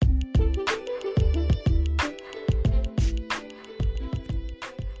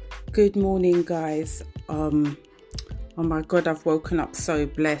Good morning, guys. Oh my God, I've woken up so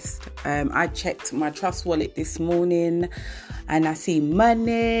blessed. I checked my trust wallet this morning and I see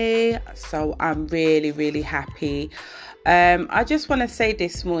money. So I'm really, really happy. I just want to say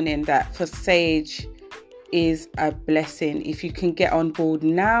this morning that for Sage is a blessing. If you can get on board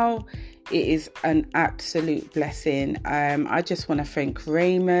now, it is an absolute blessing. I just want to thank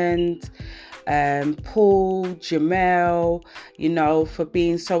Raymond, Paul, Jamel, for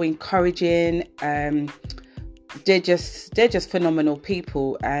being so encouraging. They're just phenomenal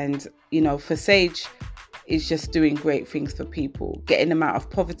people, and for Sage is just doing great things for people, getting them out of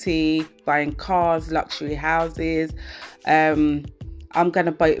poverty, buying cars, luxury houses. I'm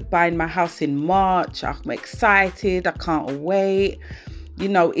gonna buying my house in March. I'm excited. I can't wait.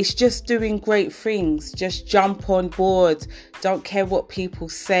 It's just doing great things. Just jump on board. Don't care what people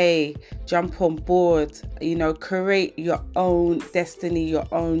say. Jump on board. Create your own destiny, your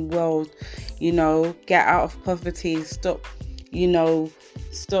own world. Get out of poverty. Stop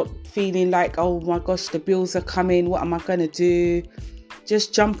feeling like, oh my gosh, the bills are coming. What am I going to do?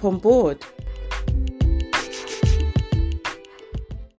 Just jump on board.